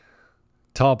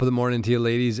Top of the morning to you,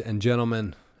 ladies and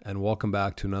gentlemen, and welcome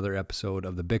back to another episode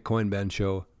of the Bitcoin Ben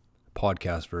Show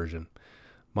podcast version.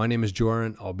 My name is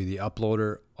Joran. I'll be the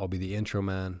uploader, I'll be the intro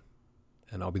man,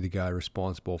 and I'll be the guy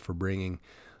responsible for bringing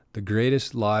the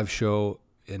greatest live show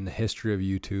in the history of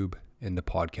YouTube into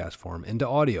podcast form, into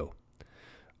audio.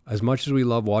 As much as we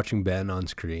love watching Ben on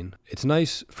screen, it's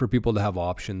nice for people to have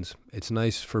options. It's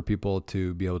nice for people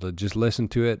to be able to just listen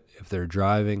to it if they're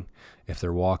driving, if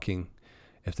they're walking.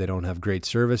 If they don't have great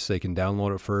service, they can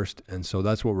download it first. And so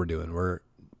that's what we're doing.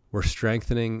 We're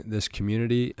strengthening this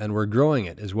community and we're growing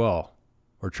it as well.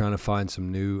 We're trying to find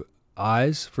some new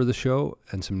eyes for the show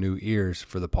and some new ears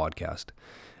for the podcast.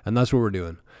 And that's what we're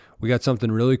doing. We got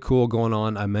something really cool going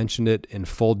on. I mentioned it in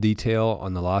full detail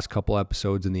on the last couple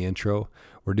episodes in the intro.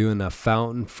 We're doing a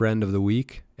Fountain Friend of the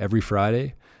Week every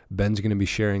Friday. Ben's going to be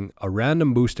sharing a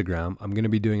random boostagram. I'm going to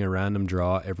be doing a random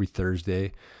draw every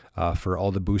Thursday for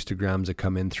all the boostagrams that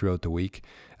come in throughout the week.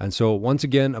 And so once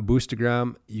again, a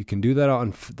boostagram, you can do that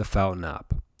on the Fountain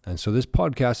app. And so this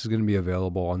podcast is going to be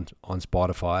available on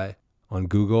Spotify, on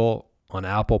Google, on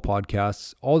Apple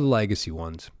Podcasts, all the legacy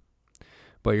ones.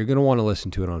 But you're going to want to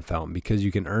listen to it on Fountain because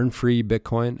you can earn free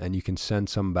Bitcoin and you can send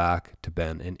some back to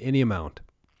Ben in any amount.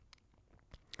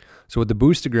 So with the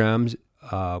boostagrams,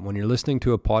 when you're listening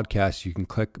to a podcast, you can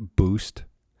click boost.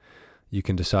 You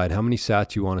can decide how many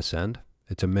sats you want to send.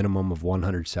 It's a minimum of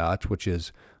 100 sats, which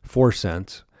is 4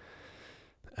 cents.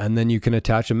 And then you can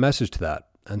attach a message to that.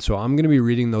 And so I'm going to be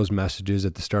reading those messages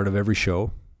at the start of every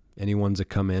show, any ones that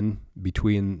come in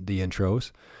between the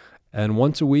intros. And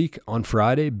once a week on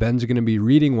Friday, Ben's going to be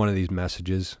reading one of these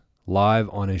messages live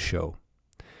on his show,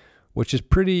 which is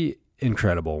pretty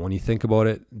incredible when you think about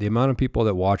it. The amount of people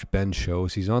that watch Ben's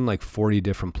shows, he's on like 40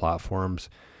 different platforms,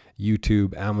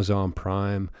 YouTube, Amazon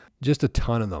Prime, just a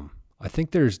ton of them. I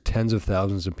think there's tens of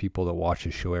thousands of people that watch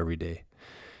his show every day.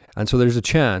 And so there's a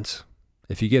chance,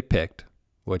 if you get picked,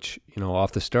 which,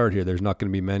 off the start here, there's not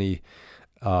going to be many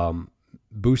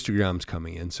boostergrams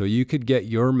coming in. So you could get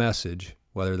your message,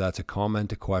 whether that's a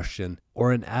comment, a question,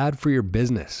 or an ad for your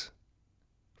business.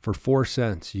 For 4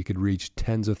 cents, you could reach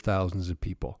tens of thousands of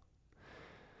people.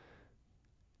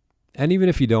 And even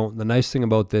if you don't, the nice thing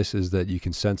about this is that you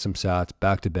can send some sats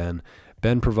back to Ben.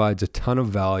 Ben provides a ton of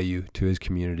value to his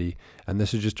community, and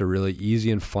this is just a really easy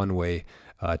and fun way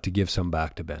to give some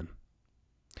back to Ben.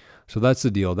 So that's the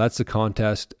deal. That's the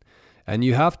contest. And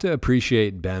you have to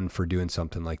appreciate Ben for doing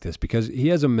something like this because he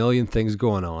has a million things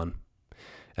going on,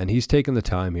 and he's taken the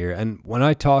time here. And when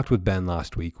I talked with Ben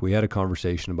last week, we had a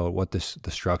conversation about what the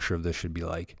structure of this should be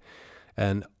like.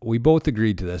 And we both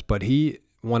agreed to this, but he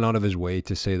went out of his way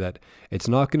to say that it's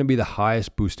not going to be the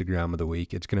highest boostagram of the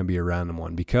week. It's going to be a random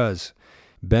one because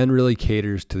Ben really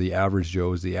caters to the average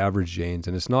Joes, the average Janes,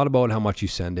 and it's not about how much you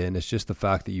send in. It's just the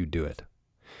fact that you do it.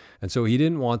 And so he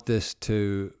didn't want this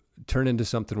to turn into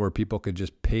something where people could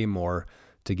just pay more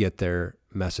to get their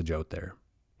message out there.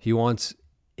 He wants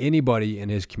anybody in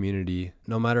his community,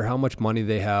 no matter how much money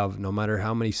they have, no matter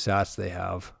how many sats they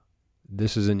have,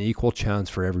 this is an equal chance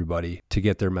for everybody to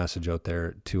get their message out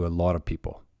there to a lot of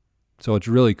people. So it's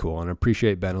really cool, and I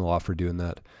appreciate Ben a lot for doing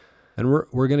that. And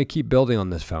we're going to keep building on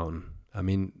this fountain. I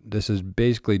mean, this is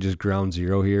basically just ground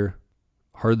zero here.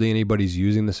 Hardly anybody's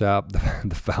using this app.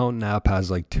 The Fountain app has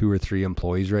like 2 or 3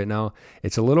 employees right now.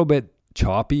 It's a little bit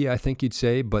choppy, I think you'd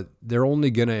say, but they're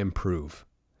only going to improve.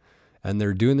 And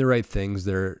they're doing the right things.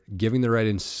 They're giving the right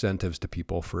incentives to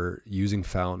people for using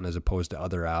Fountain as opposed to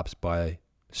other apps by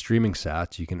streaming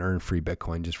sats. You can earn free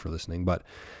Bitcoin just for listening. But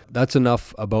that's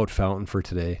enough about Fountain for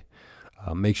today.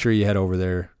 Make sure you head over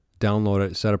there, download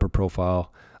it, set up a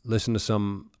profile, listen to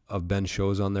some of Ben's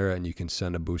shows on there, and you can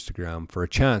send a boostagram for a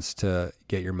chance to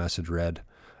get your message read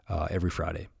every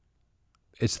Friday.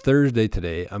 It's Thursday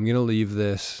today. I'm going to leave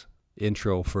this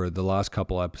intro for the last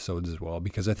couple episodes as well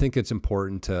because I think it's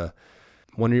important to,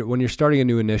 when you're starting a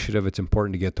new initiative, it's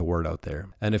important to get the word out there.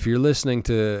 And if you're listening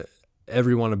to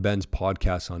every one of Ben's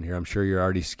podcasts on here, I'm sure you're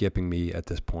already skipping me at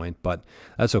this point, but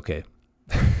that's okay.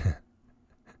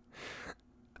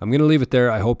 I'm going to leave it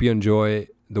there. I hope you enjoy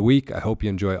the week. I hope you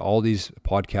enjoy all these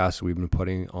podcasts we've been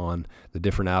putting on the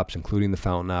different apps, including the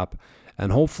Fountain app.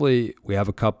 And hopefully we have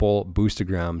a couple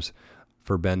boostagrams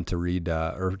for Ben to read,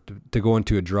 or to go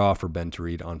into a draw for Ben to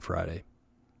read on Friday.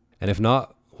 And if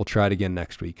not, we'll try it again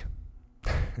next week.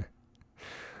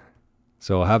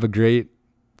 So have a great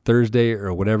Thursday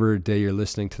or whatever day you're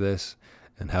listening to this,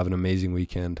 and have an amazing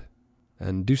weekend.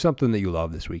 And do something that you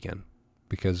love this weekend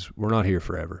because we're not here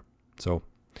forever. So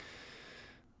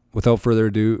without further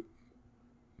ado,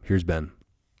 here's Ben.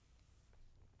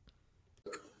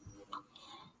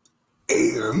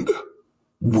 And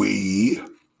we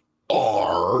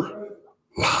are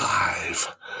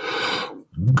live.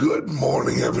 Good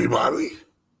morning, everybody.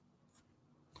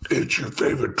 It's your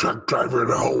favorite truck driver in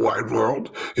the whole wide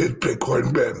world. It's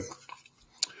Bitcoin Ben,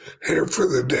 here for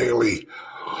the daily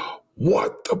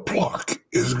What the Pluck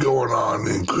is going on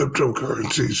in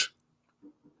cryptocurrencies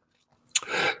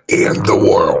and the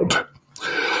world.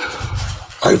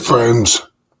 My friends,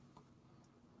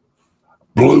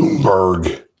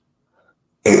 Bloomberg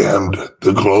and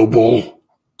the global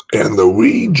and the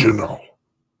regional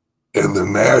and the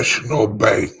national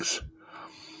banks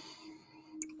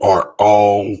are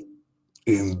all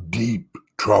in deep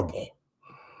trouble.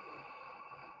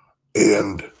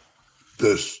 And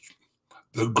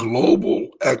the global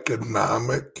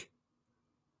economic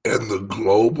and the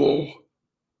global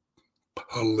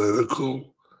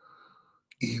political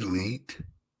elite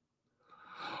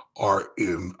are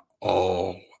in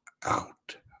all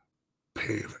out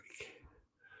panic.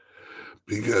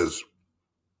 Because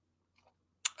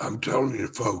I'm telling you,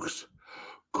 folks,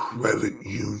 credit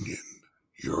union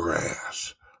your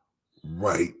ass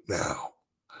right now.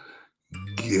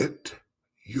 Get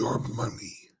your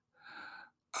money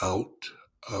out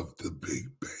of the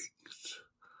big banks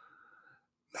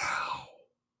now.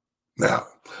 Now,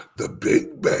 the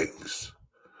big banks,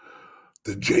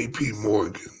 the JP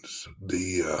Morgans,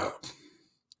 the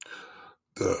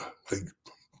like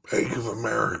Bank of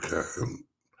America, and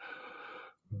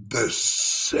the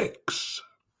 6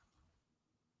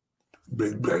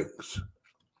 big banks,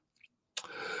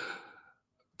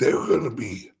 they're going to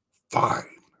be fine.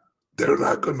 They're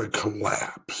not going to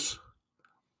collapse.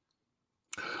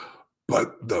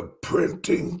 But the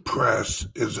printing press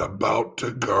is about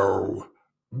to go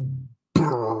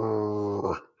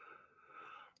brrr,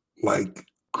 like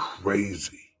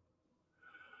crazy.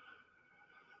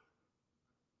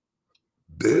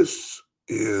 This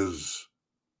is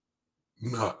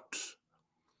nuts.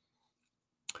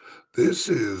 This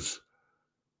is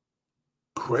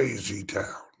crazy town.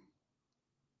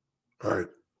 All right.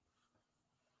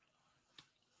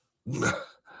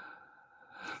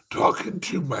 Talking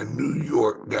to my New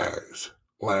York guys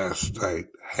last night,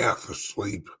 half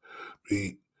asleep.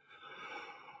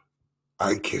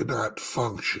 I cannot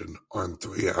function on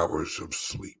 3 hours of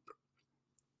sleep.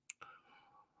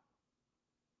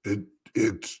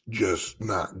 It's just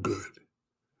not good.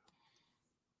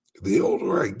 The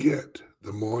older I get,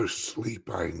 the more sleep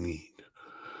I need.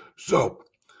 So,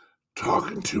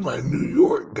 talking to my New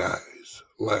York guys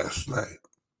last night,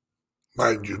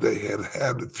 mind you, they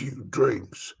had a few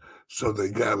drinks, so they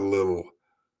got a little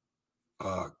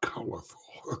colorful.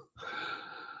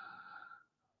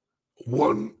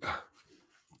 One,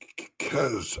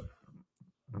 because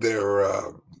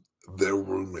they're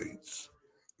roommates,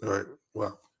 right?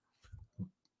 Well,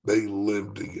 they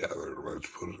live together, let's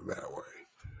put it that way.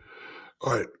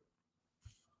 All right.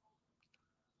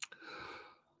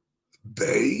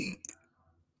 They,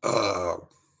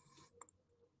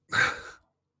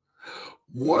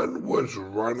 one was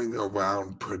running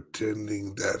around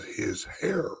pretending that his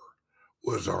hair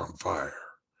was on fire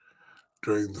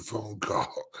during the phone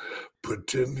call,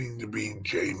 pretending to be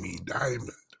Jamie Dimon.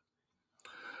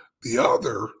 The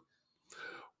other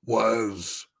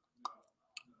was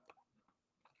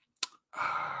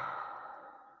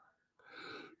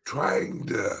trying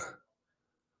to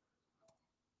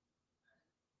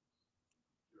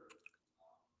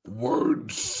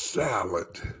word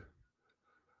salad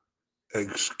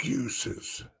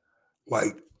excuses.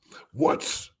 Like,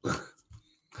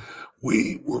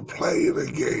 we were playing a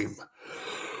game.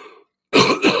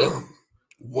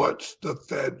 What's the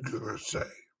Fed gonna say?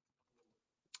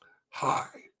 Hi,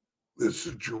 this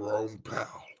is Jerome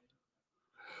Powell.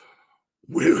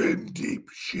 We're in deep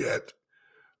shit.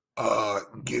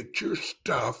 Get your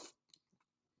stuff.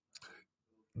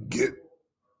 Get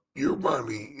your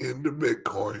money into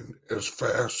Bitcoin as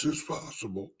fast as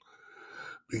possible,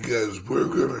 because we're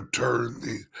going to turn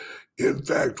in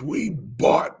fact, we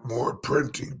bought more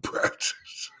printing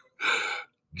presses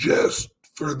just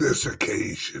for this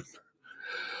occasion.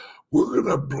 We're going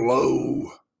to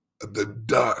blow the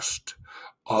dust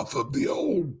off of the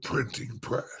old printing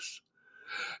press,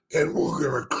 and we're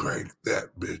going to crank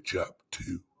that bitch up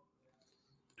too.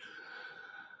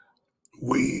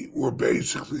 We were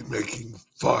basically making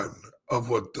fun of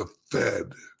what the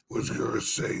Fed was going to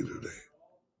say today.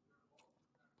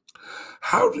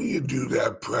 How do you do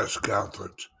that press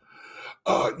conference?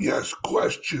 Yes,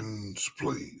 questions,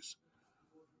 please.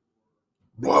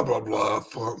 Blah, blah, blah,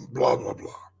 from blah, blah,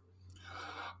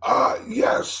 blah.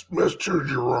 Yes, Mr.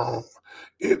 Jerome,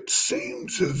 it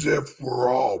seems as if we're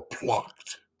all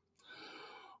plucked.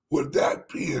 Would that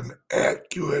be an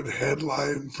accurate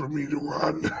headline for me to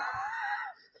run?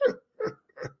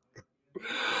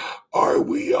 Are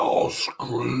we all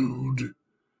screwed?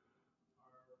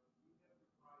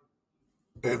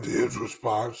 And his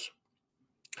response,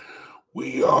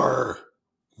 we are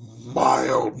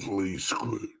mildly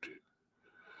screwed,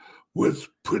 with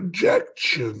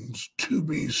projections to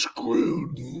be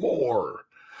screwed more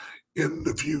in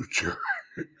the future.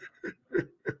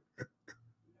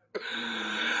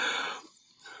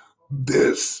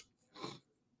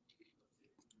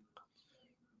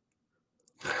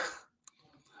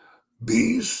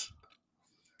 These,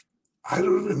 I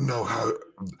don't even know how,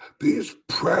 these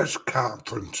press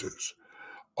conferences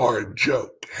are a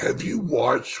joke. Have you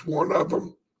watched one of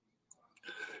them?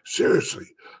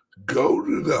 Seriously, go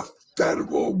to the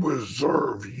Federal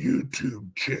Reserve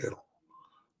YouTube channel.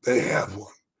 They have one.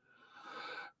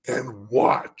 And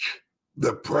watch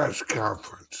the press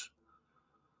conference.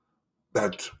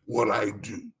 That's what I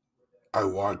do. I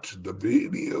watch the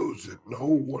videos that no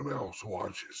one else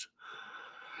watches.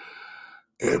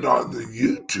 And on the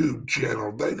YouTube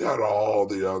channel, they got all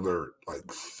the other,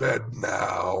 like Fed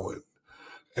Now and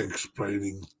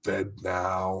explaining Fed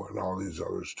Now and all these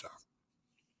other stuff.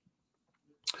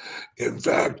 In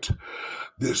fact,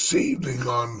 this evening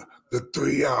on the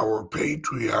 3-hour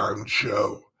Patreon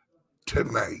show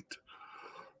tonight,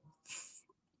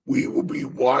 we will be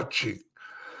watching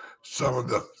some of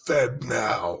the Fed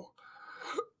Now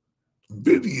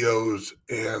videos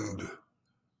and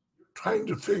trying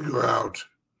to figure out,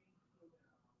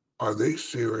 are they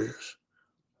serious?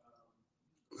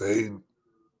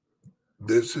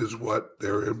 This is what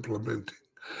they're implementing.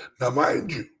 Now,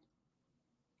 mind you,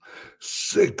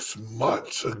 6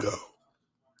 months ago,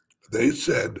 they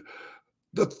said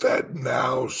the Fed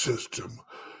Now system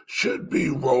should be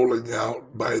rolling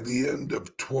out by the end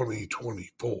of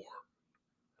 2024.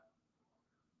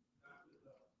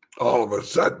 All of a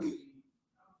sudden,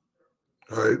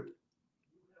 right?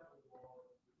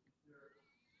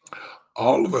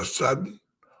 All of a sudden,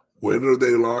 when are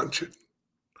they launching?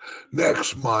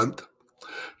 Next month.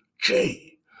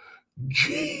 G.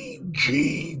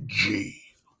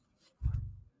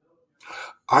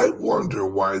 I wonder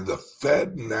why the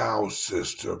Fed Now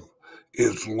system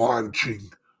is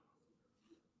launching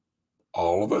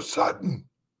all of a sudden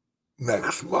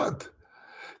next month.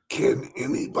 Can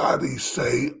anybody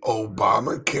say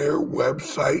Obamacare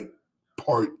website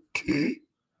part 2?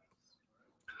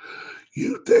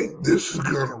 You think this is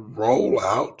going to roll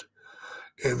out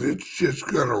and it's just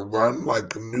going to run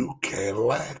like a new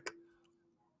Cadillac?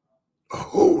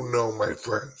 Oh no, my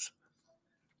friends.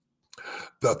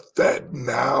 The Fed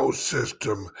Now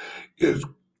system is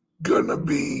going to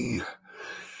be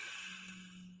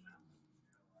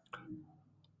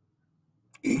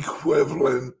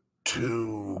equivalent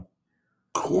to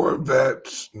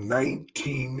Corvette's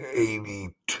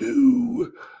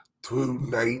 1982 through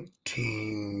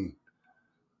 1994-ish.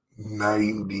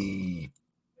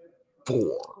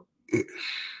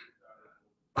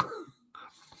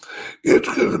 It's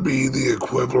going to be the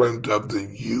equivalent of the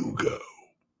Yugo.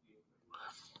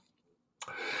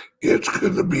 It's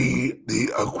going to be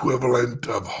the equivalent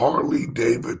of Harley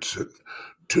Davidson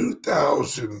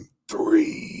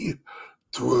 2003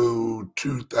 through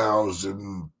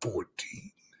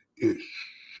 2014-ish.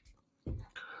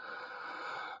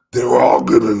 They're all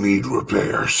going to need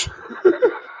repairs.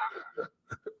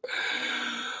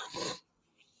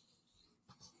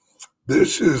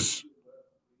 This is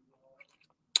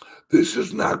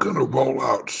not going to roll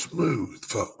out smooth,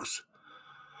 folks.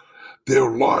 They're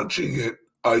launching it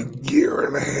a year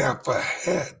and a half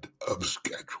ahead of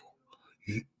schedule.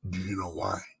 Do you know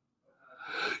why?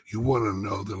 You want to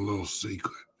know the little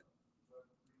secret?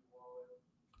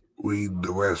 Read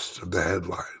the rest of the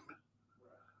headline,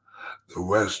 the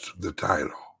rest of the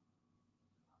title.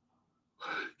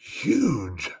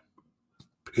 Huge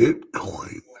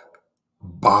Bitcoin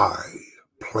buy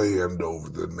planned over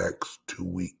the next 2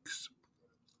 weeks.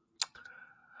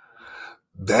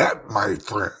 That, my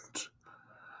friends,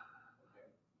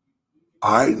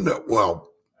 I know,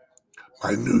 well,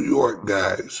 my New York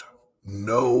guys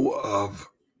know of,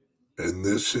 and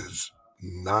this is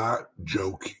not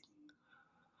joking,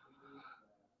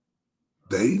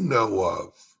 they know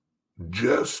of,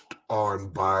 just on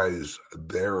buys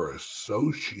they're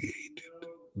associated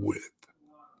with,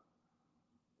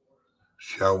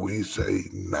 shall we say,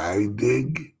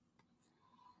 NYDIG,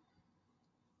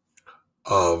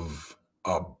 of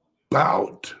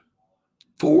about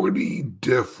 40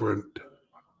 different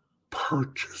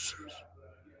purchases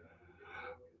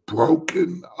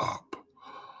broken up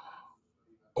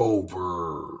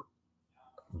over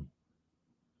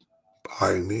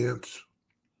Binance,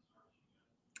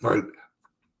 right?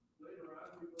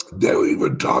 They're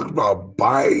even talking about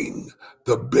buying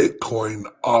the Bitcoin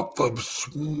off of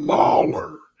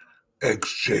smaller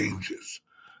exchanges.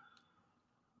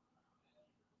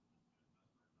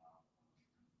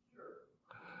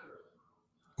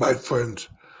 My friends,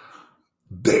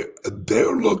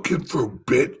 they're looking for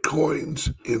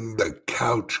Bitcoins in the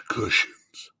couch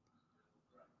cushions,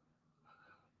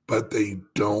 but they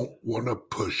don't want to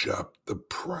push up the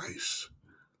price.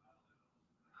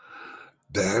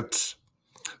 They're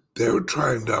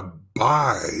trying to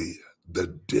buy the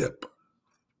dip.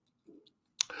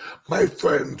 My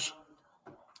friends,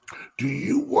 do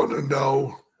you want to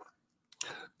know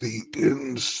the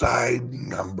inside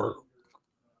number?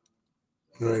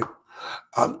 Right?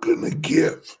 I'm going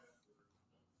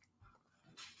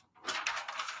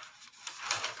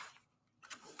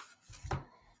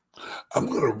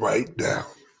to write down.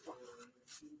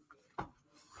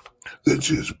 This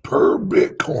is per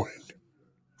Bitcoin.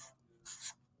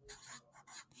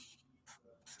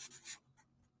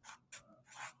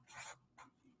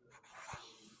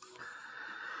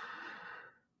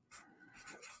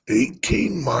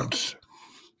 $18 months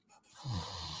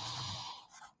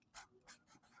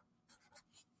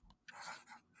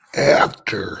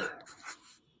after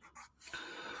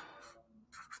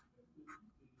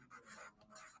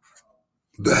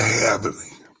the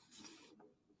halving.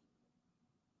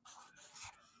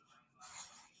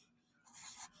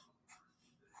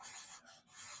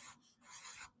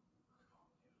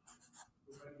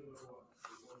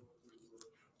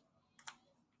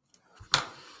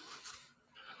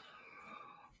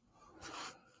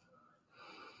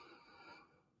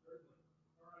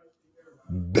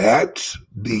 That's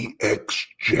the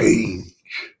exchange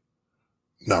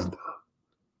number.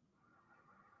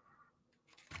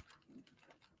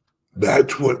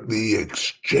 That's what the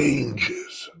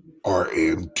exchanges are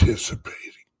anticipating.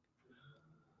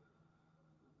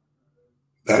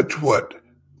 That's what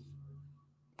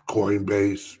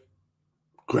Coinbase,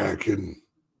 Kraken,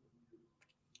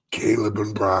 Caleb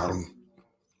and Brown.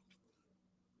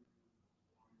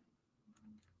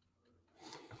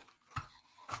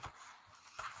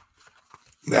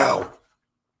 Now,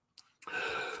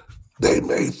 they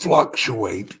may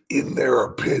fluctuate in their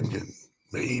opinion,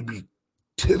 maybe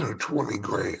 10 or 20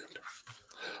 grand,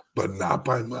 but not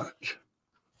by much.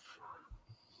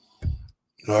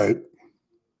 Right?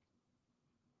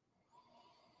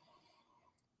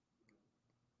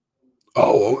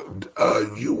 Oh,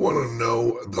 you want to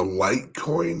know the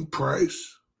Litecoin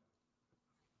price?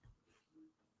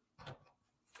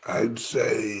 I'd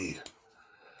say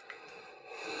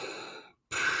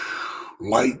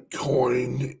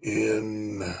Litecoin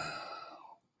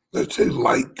let's say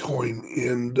Litecoin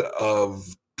end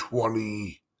of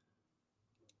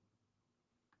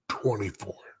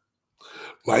 2024.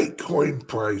 Litecoin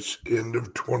price end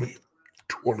of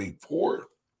 2024.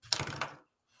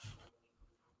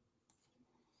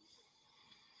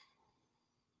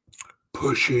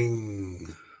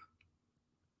 Pushing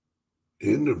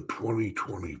end of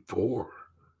 2024.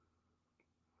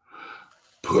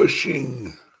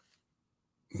 Pushing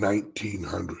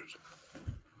 1900.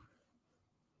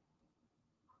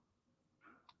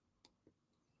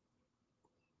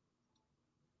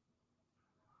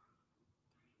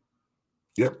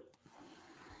 Yep.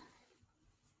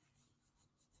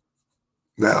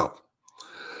 Now,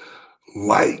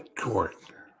 Litecoin.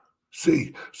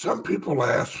 See, some people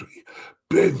ask me,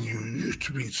 Ben, you used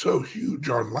to be so huge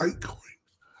on Litecoin.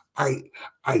 I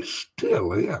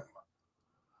still am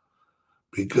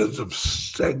because of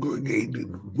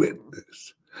segregated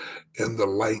witness and the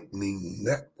Lightning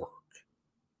Network.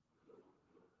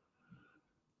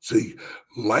 See,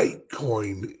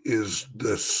 Litecoin is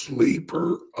the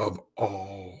sleeper of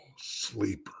all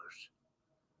sleepers.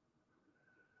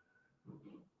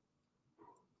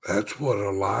 That's what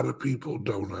a lot of people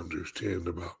don't understand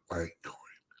about Litecoin.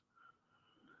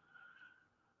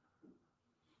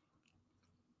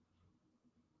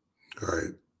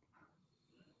 Right?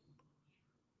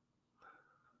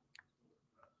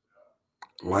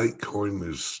 Litecoin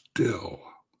is still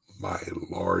my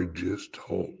largest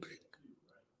holding.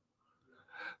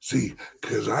 See,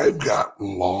 because I've got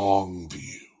long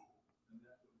view.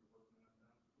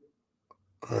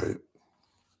 Right?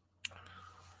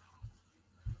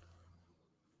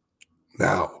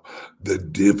 Now, the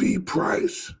divvy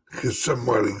price, because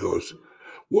somebody goes,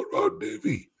 what about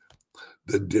divvy?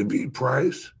 The divvy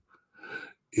price,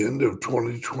 end of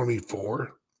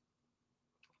 2024.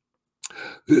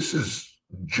 This is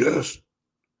just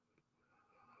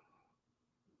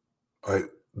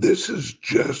this is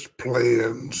just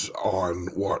plans on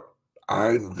what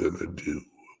I'm gonna do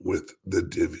with the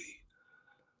divvy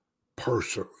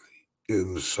personally.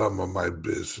 in some of my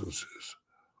businesses.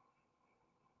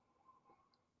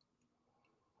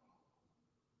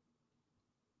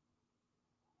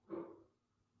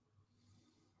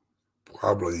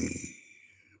 Probably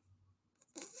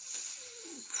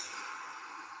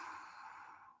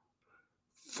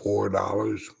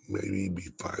 $4, maybe be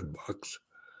 $5.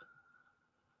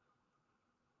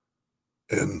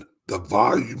 And the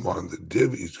volume on the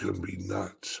divvy is going to be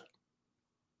nuts.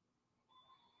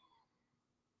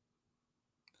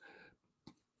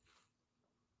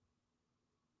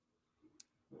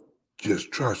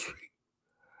 Just trust me.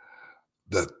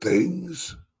 The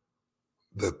things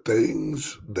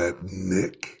that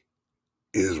Nick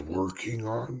is working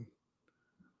on,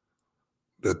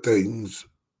 the things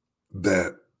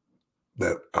that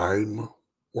I'm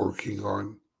working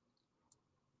on,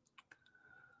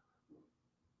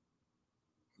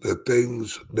 the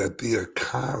things that the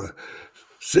economy.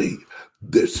 See,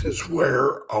 this is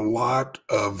where a lot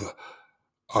of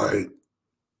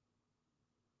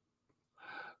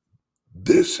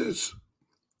this is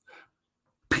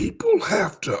people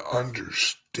have to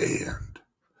understand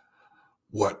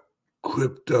what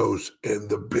cryptos and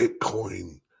the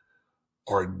Bitcoin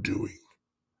are doing.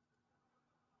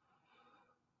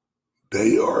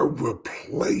 They are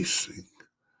replacing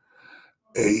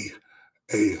a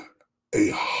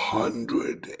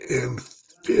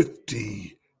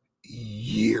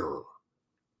 150-year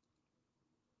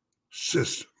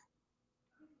system.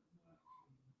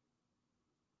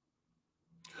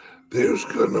 There's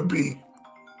going to be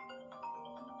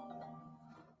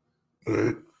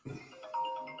right,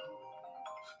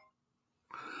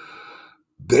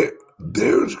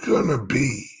 there's going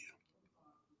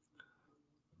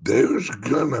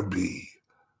to be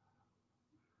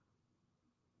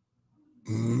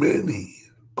many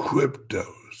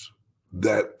cryptos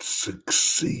that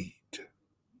succeed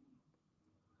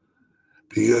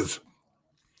because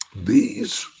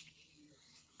these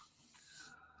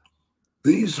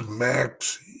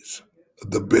maxis,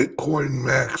 the Bitcoin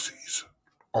maxis,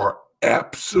 are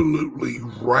absolutely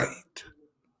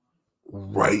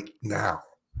right now.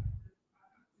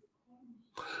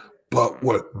 But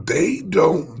what they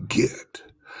don't get,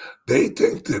 they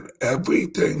think that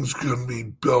everything's going to be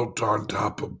built on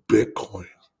top of Bitcoin.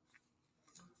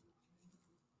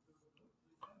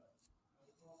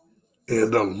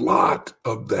 And a lot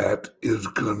of that is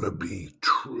going to be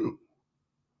true.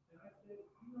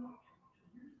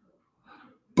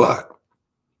 But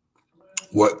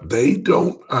what they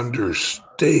don't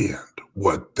understand,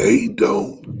 what they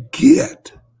don't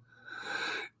get,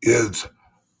 is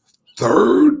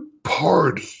third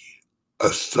party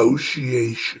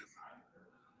association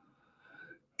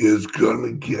is going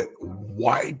to get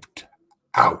wiped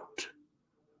out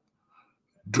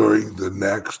during the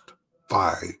next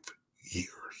 5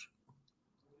 years.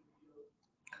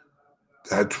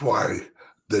 That's why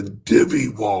the Divi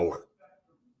wallet,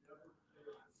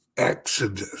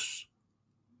 Exodus,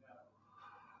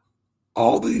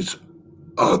 all these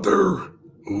other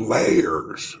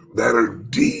layers that are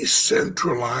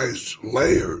decentralized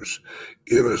layers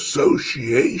in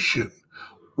association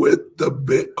with the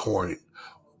Bitcoin,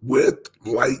 with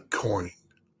Litecoin.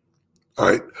 All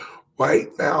right. Right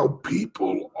now,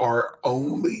 people are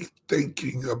only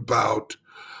thinking about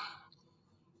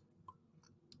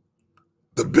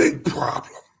the big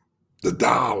problem, the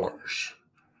dollars,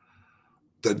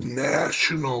 the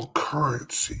national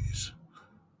currencies.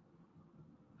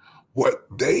 What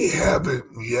they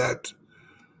haven't yet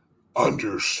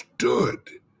understood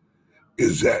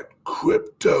is that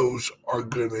cryptos are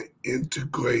going to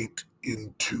integrate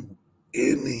into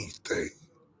anything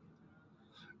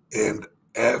and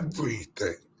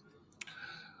everything.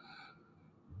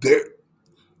 They're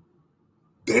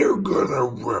going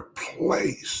to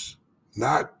replace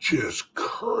not just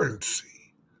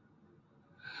currency,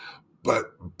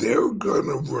 but they're going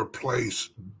to replace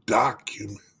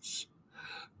documents.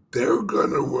 They're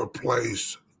going to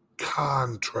replace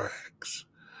contracts.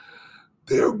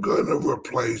 They're going to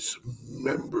replace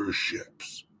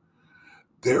memberships.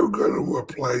 They're going to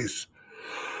replace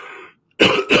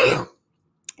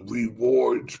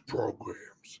rewards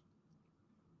programs.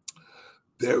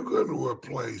 They're going to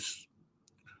replace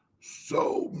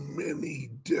so many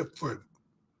different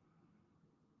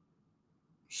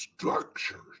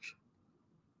structures,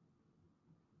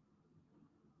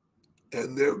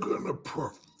 and they're going to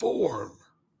perform,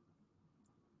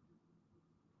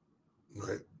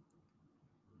 right?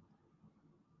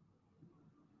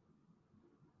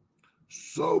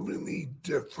 So many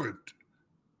different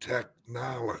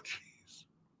technologies.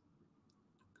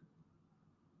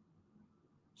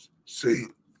 See,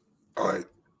 all right,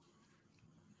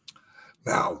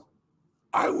 Now,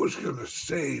 I was going to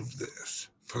save this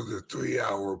for the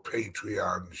 3-hour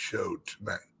Patreon show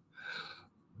tonight,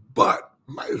 but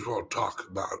might as well talk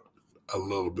about a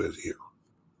little bit here.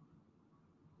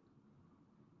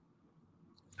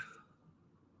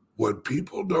 What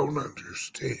people don't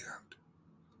understand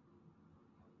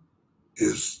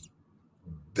is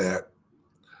that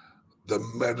the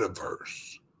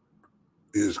metaverse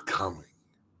is coming.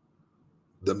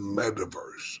 The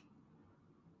metaverse,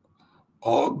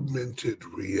 augmented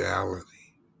reality.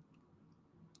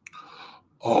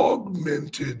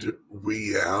 Augmented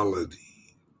reality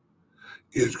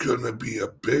is going to be a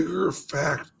bigger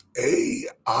fact.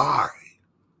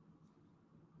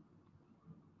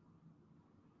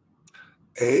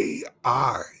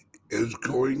 AI is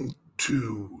going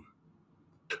to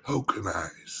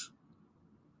tokenize.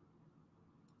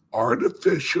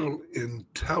 Artificial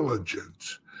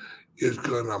intelligence is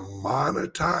going to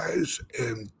monetize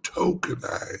and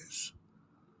tokenize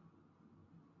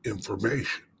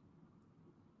information.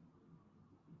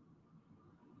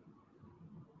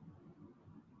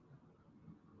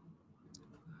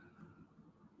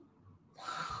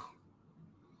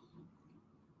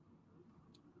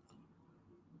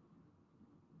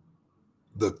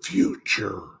 The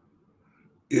future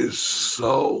is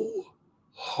so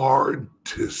hard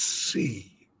to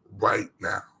see right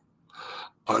now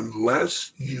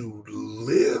unless you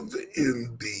live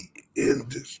in the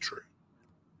industry,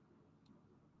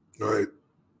 right?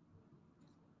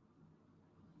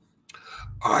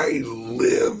 I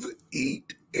live,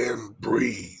 eat, and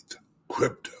breathe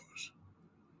cryptos.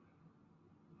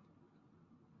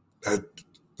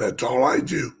 That's all I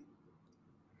do.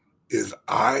 Is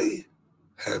I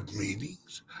have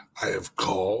meetings, I have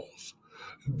calls.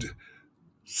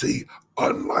 See,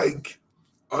 unlike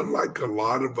a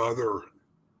lot of other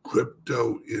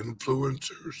crypto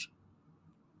influencers,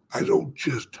 I don't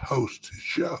just host a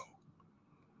show.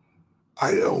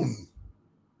 I own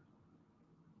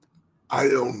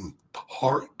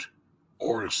part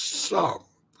or some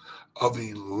of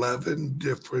 11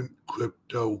 different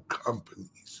crypto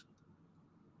companies.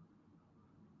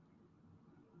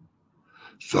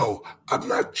 So I'm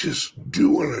not just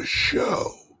doing a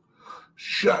show,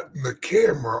 shutting the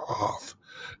camera off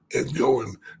and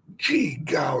going, gee,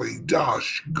 golly,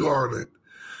 gosh, darn it,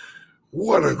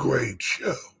 what a great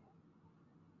show.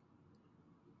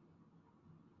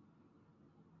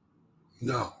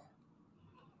 No.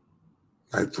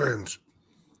 My friends,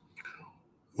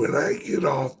 when I get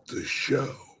off the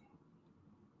show,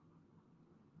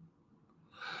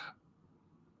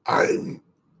 I'm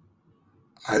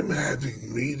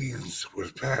having meetings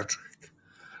with Patrick.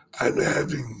 I'm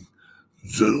having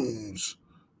Zooms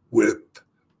with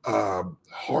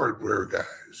hardware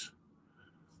guys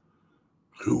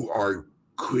who are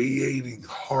creating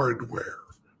hardware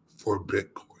for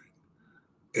Bitcoin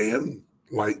and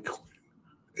Litecoin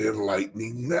and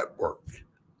Lightning Network.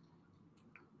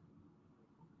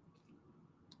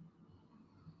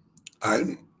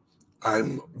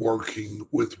 I'm working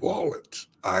with wallets.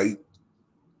 I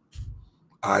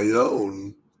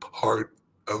own part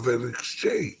of an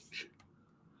exchange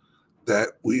that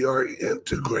we are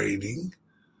integrating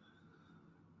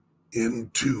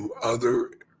into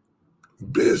other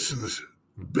businesses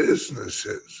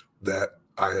that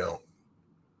I own.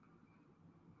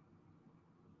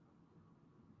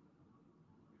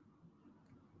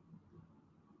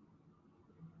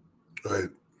 Right?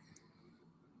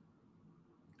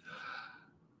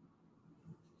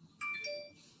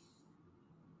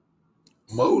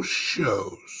 Most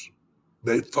shows,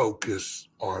 they focus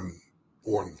on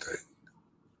one thing: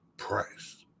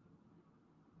 price.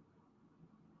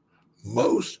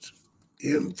 Most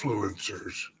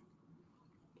influencers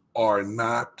are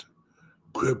not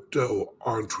crypto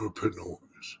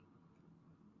entrepreneurs.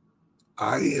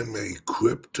 I am a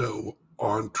crypto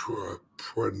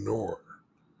entrepreneur.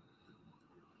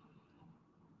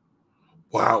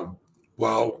 Wow.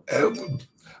 Well,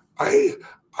 I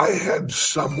had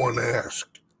someone ask,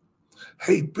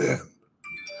 hey, Ben,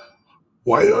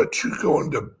 why aren't you going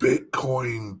to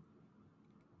Bitcoin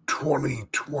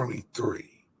 2023?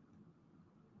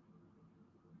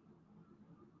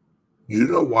 You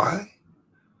know why?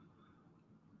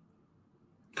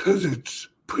 Because it's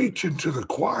preaching to the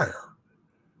choir.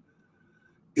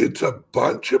 It's a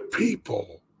bunch of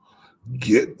people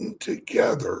getting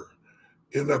together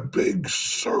in a big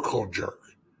circle jerk.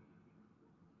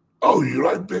 Oh, you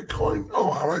like Bitcoin?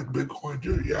 Oh, I like Bitcoin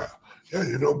too. Yeah. Yeah,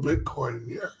 you know Bitcoin.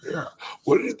 Yeah, yeah.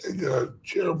 What do you think of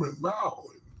Chairman Mao?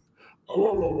 Blah,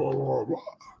 blah, blah, blah, blah, blah.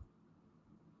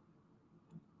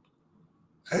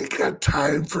 I ain't got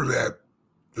time for that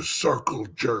the circle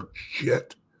jerk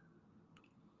shit.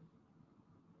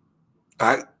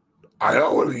 I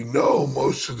already know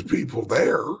most of the people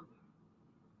there.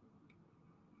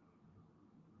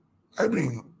 I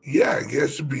mean, yeah, I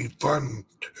guess it'd be fun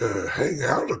to hang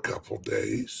out a couple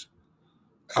days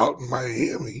out in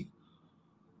Miami.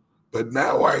 But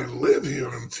now I live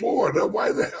here in Florida.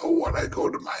 Why the hell would I go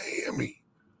to Miami?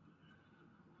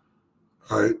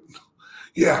 All right.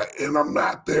 Yeah, and I'm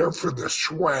not there for the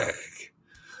swag.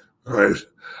 All right.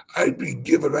 I'd be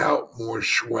giving out more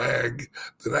swag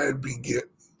than I'd be getting.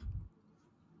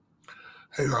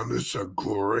 Hang on, this is a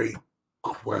great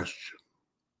question.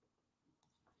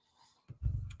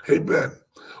 Hey, Ben,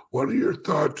 what are your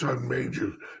thoughts on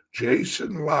Major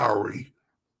Jason Lowry?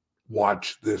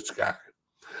 Watch this guy.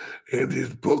 And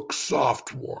his book,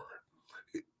 Soft War.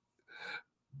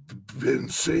 Been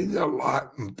seeing a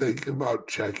lot and thinking about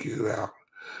checking it out,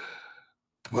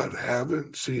 but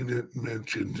haven't seen it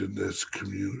mentioned in this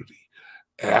community.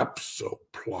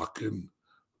 Abso-plucking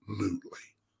lutely.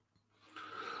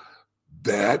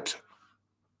 That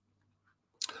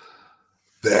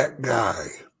guy,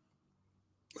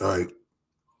 all right,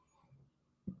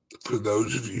 for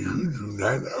those of you who do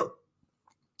not know,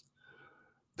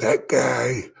 that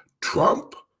guy,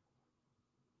 Trump,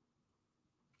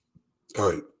 all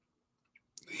right,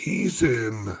 he's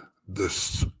in the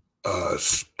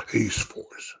Space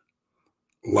Force.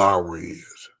 Lowry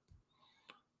is,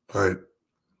 all right?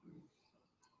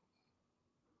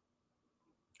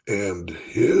 And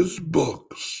his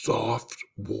book, Soft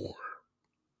War,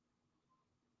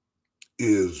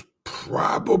 is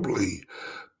probably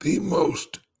the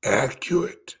most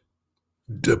accurate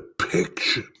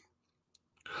depiction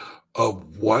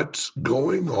of what's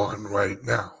going on right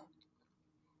now.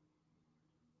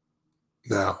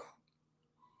 Now,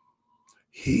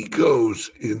 he goes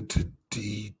into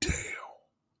detail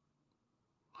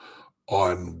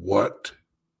on what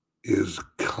is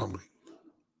coming.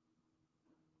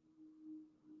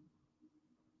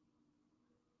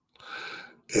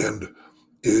 And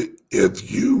if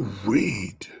you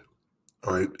read,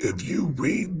 all right, if you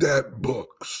read that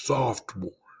book, Soft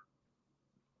War,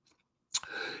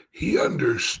 he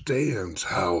understands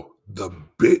how the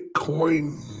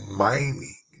Bitcoin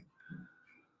mining,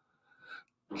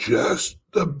 just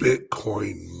the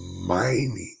Bitcoin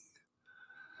mining,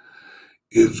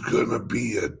 is going to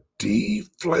be a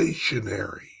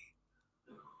deflationary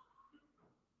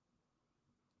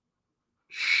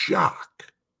shock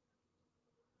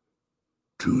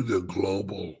to the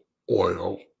global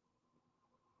oil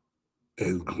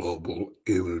and global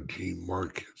energy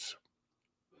markets.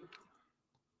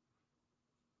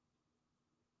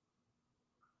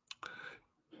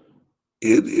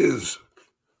 It is,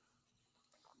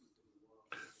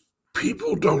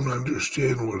 people don't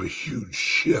understand what a huge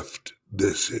shift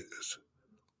this is.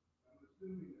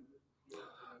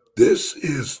 This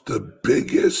is the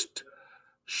biggest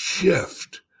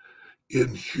shift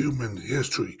in human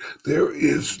history. There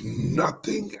is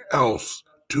nothing else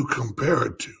to compare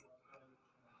it to.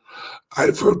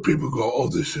 I've heard people go, oh,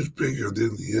 this is bigger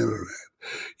than the internet.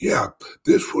 Yeah,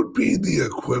 this would be the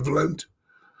equivalent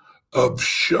of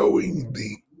showing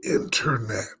the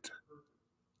internet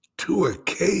to a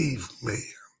caveman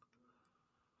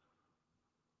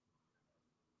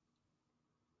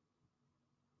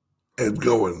and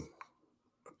going,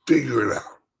 figure it out.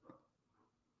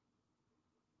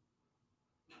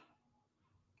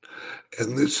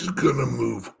 And this is going to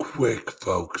move quick,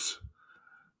 folks.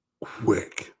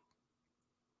 Quick.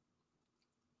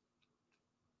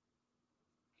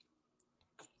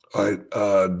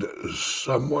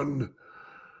 Someone,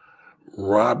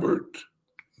 Robert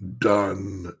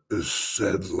Dunn,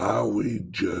 said Lowry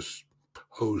just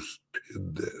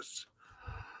posted this.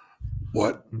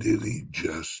 What did he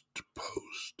just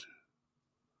post?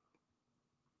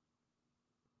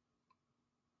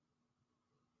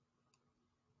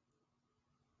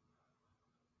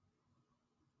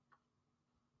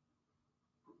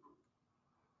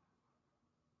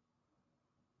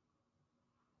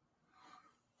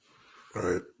 All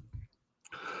right.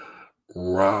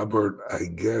 Robert, I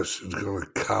guess, is going to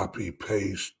copy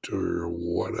paste or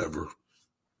whatever.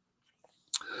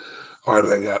 All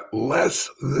right, I got less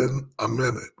than a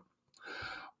minute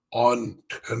on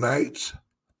tonight's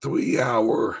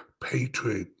 3-hour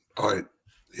Patreon. All right,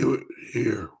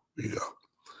 here we go.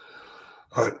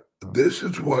 All right, this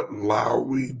is what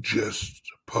Lowry just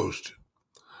posted.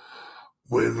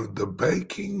 When the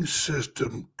banking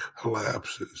system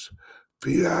collapses,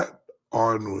 fiat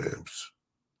on-ramps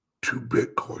to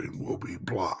Bitcoin will be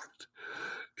blocked,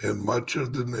 and much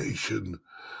of the nation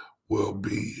will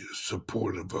be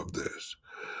supportive of this.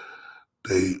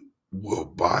 they will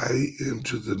buy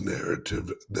into the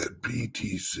narrative that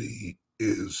BTC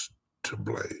is to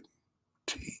blame.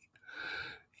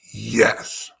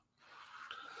 Yes.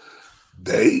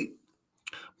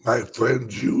 My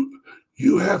friends, you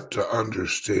have to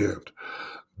understand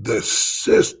the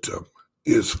system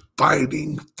is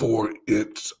fighting for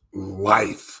its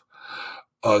life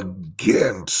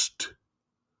against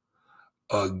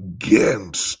an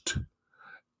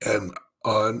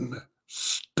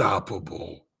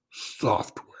unstoppable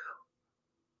software.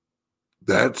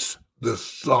 That's the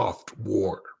soft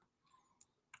war.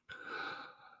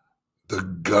 The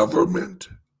government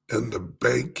and the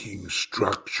banking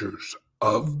structures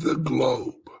of the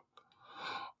globe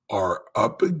are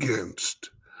up against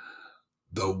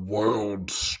the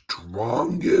world's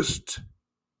strongest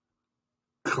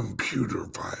computer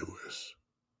virus,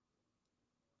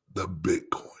 the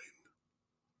Bitcoin.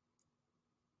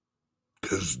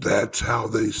 Because that's how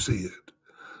they see it.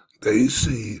 They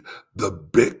see the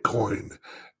Bitcoin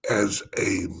as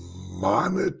a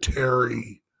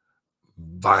monetary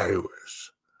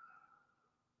virus.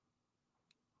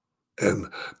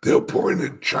 And they'll point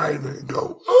at China and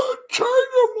go, China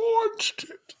launched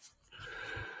it.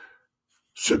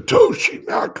 Satoshi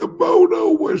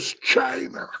Nakamoto was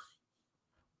China.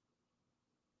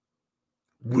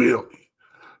 Really?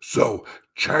 So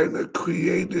China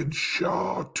created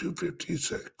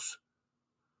SHA-256.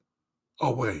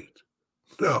 Oh, wait.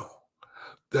 No,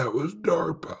 that was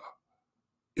DARPA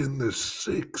in the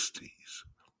 60s.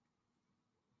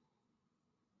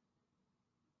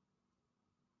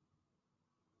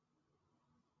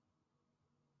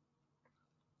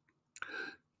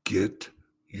 Get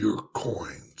your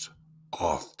coins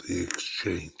off the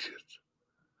exchanges.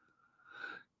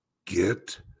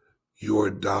 Get your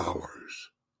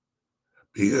dollars.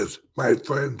 Because, my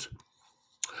friends,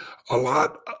 a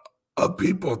lot of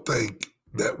people think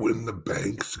that when the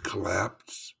banks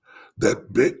collapse,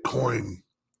 that Bitcoin,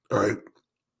 right,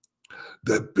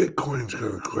 that Bitcoin's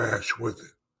going to crash with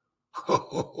it.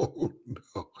 Oh,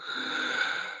 no.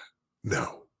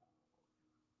 No.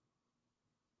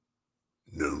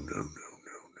 No, no, no, no, no,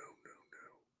 no,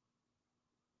 no.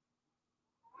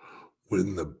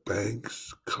 When the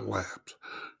banks collapse,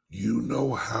 you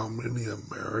know how many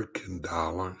American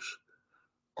dollars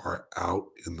are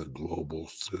out in the global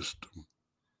system?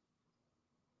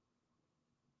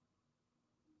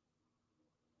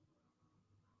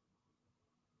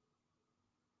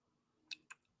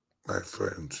 My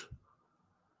friends,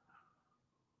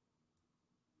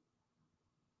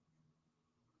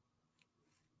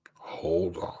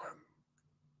 hold on.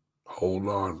 Hold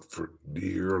on for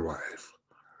dear life.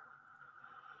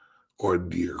 Or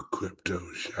dear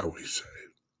crypto, shall we say.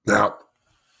 Now,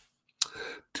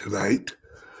 tonight,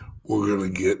 we're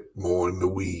going to get more in the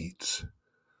weeds.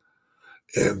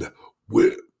 And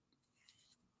we'll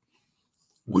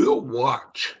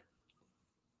watch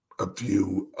a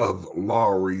few of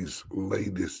Lowry's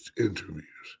latest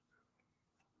interviews.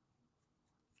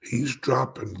 He's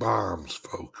dropping bombs,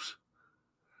 folks.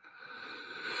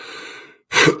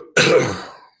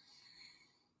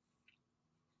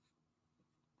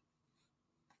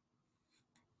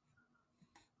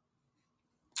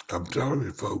 I'm telling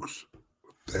you, folks,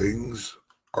 things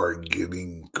are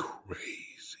getting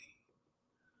crazy.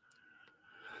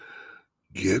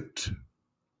 Get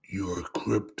your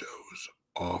cryptos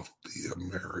off the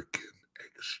American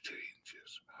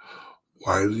exchanges.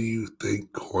 Why do you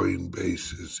think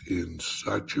Coinbase is in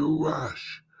such a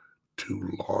rush to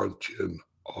launch an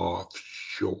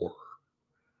offshore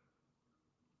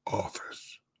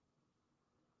office?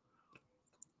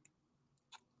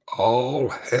 All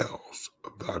hell's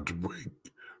about to break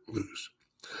loose.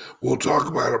 We'll talk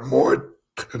about it more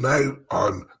tonight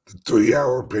on the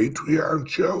 3-hour Patreon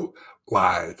show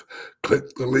live.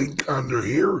 Click the link under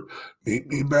here. Meet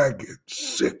me back at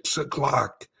 6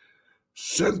 o'clock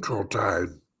Central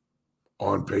Time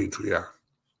on Patreon.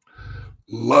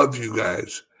 Love you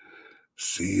guys.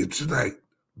 See you tonight.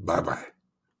 Bye-bye.